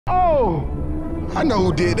Oh, I know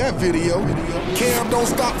who did that video.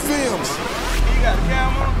 Camdontstopfilms. You got a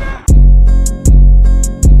cam on, man?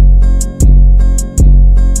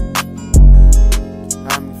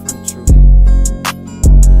 Hide me from the truth.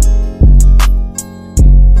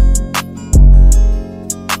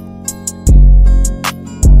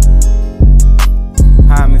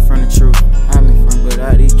 Hide me from the truth. Hide me from.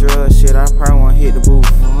 Without these drugs, shit, I probably won't hit the booth.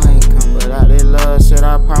 No, I ain't coming. Without this love, shit,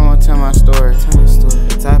 I probably won't tell my story.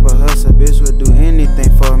 The type of hustler bitch would do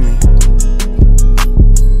anything for me.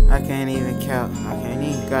 I can't even count. I can't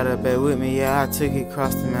even. Got a bet with me, yeah, I took it,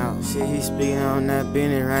 crossed him out. Shit, he speaking on that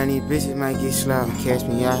business, around these bitches might get slapped. You catch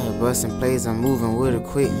me out here busting plays, I'm moving with a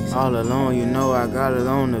quickness. All alone, you know I got it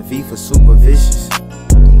on the V for super vicious.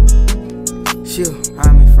 Shit,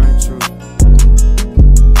 hide me from the truth.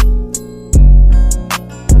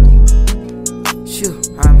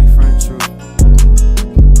 Hide me from the truth.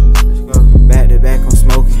 Let's go. Back to back, I'm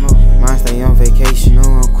smoking. Mine stay on vacation. Know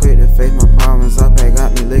I'm quick to face my problems up. I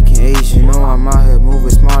got me looking Asian. Know I'm out here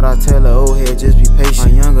moving smart. I tell the old head just be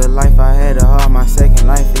patient. My younger life I had it hard. My second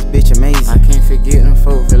life is bitch amazing. I can't forget them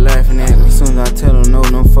folk for laughing at me. Soon as I tell them no,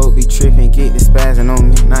 them folk be tripping, get the spazzing on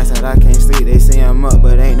me. Nights that I can't sleep, they say I'm up,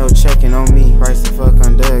 but ain't no checking on me. Price the fuck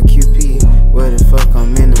under a QP. Where the fuck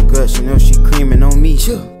I'm in them guts? You know she creaming on me.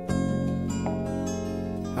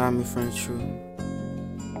 Hide me from the truth.